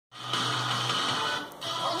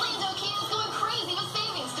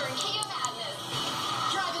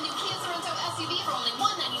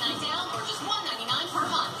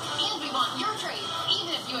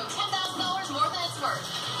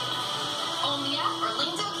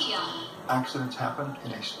Accidents happen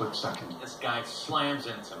in a split second. This guy slams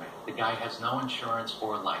into me. The guy has no insurance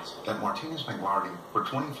or license. At Martinez McLarty, for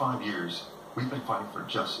 25 years, we've been fighting for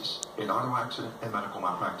justice in auto accident and medical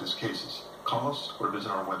malpractice cases. Call us or visit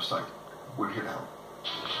our website. We're here to help.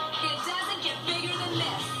 It doesn't get bigger than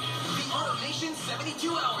this. The AutoNation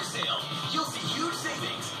 72-hour sale. You'll see huge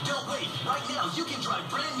savings. Don't wait. Right now, you can drive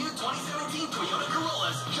brand new 2017 Toyota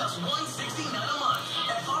Corollas just $169 a month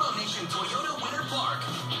at AutoNation Toyota Winter Park.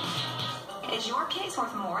 Is your case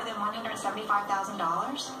worth more than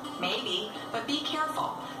 $175,000? Maybe, but be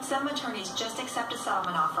careful. Some attorneys just accept a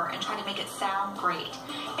settlement offer and try to make it sound great.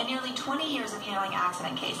 In nearly 20 years of handling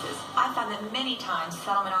accident cases, I've found that many times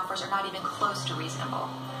settlement offers are not even close to reasonable.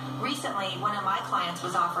 Recently, one of my clients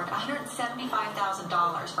was offered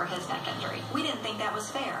 $175,000 for his neck injury. We didn't think that was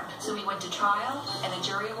fair, so we went to trial, and the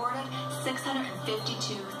jury awarded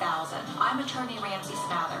 $652,000. I'm attorney Ramsey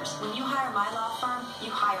Smathers. When you hire my law firm,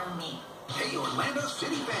 you hire me. Hey, Orlando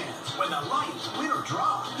City fans, when the Lions win or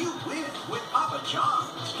draw, you win with Papa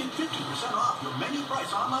John's. Get 50% off your menu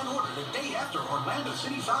price online order the day after Orlando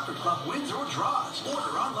City Soccer Club wins or draws.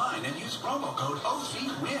 Order online and use promo code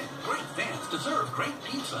OCWIN. Great fans deserve great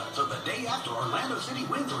pizza, so the day after Orlando City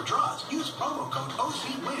wins or draws, use promo code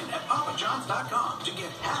OCWIN at papajohns.com to get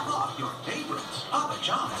half off your favorites. Papa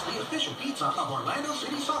John's, the official pizza of Orlando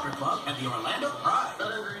City Soccer Club and the Orlando Pride.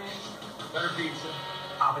 Better greens, better pizza.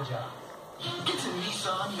 Papa John's. Get to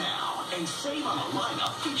Nissan now and save on a lineup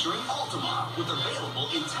featuring Altima with available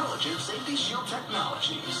intelligent safety shield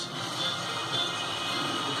technologies.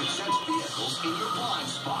 You can sense vehicles in your blind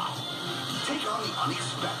spot. Take on the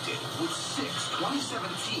unexpected with 6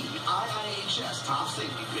 2017 IIHS top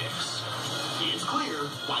safety picks. It's clear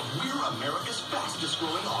why we're America's fastest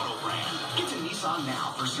growing auto brand. Get to Nissan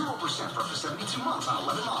now for 0% for up to 72 months on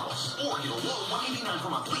 11 models. Or get a low $189 per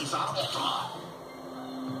month lease on Altima.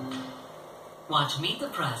 Watch Meet the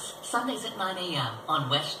Press, Sundays at 9 a.m. on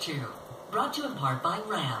WESH 2. Brought to you in part by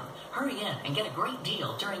Ram. Hurry in and get a great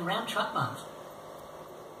deal during Ram Truck Month.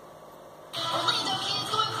 Orlando Kia's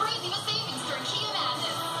going crazy with savings during Kia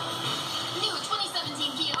Madness. New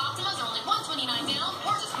 2017 Kia Optimas are only $129 down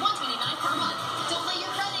or just $129 per month. Don't let your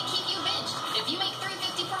credit keep you benched. If you make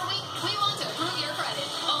 $350 per week, we want to approve your credit.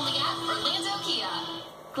 Only at Orlando Kia.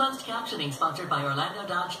 Closed captioning sponsored by Orlando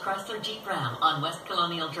Dodge Chrysler Jeep Ram on West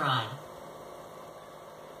Colonial Drive.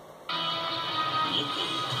 Local,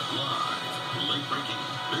 live, late breaking.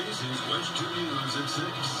 This is WESH 2 News at 6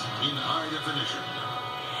 in high definition.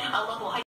 A local high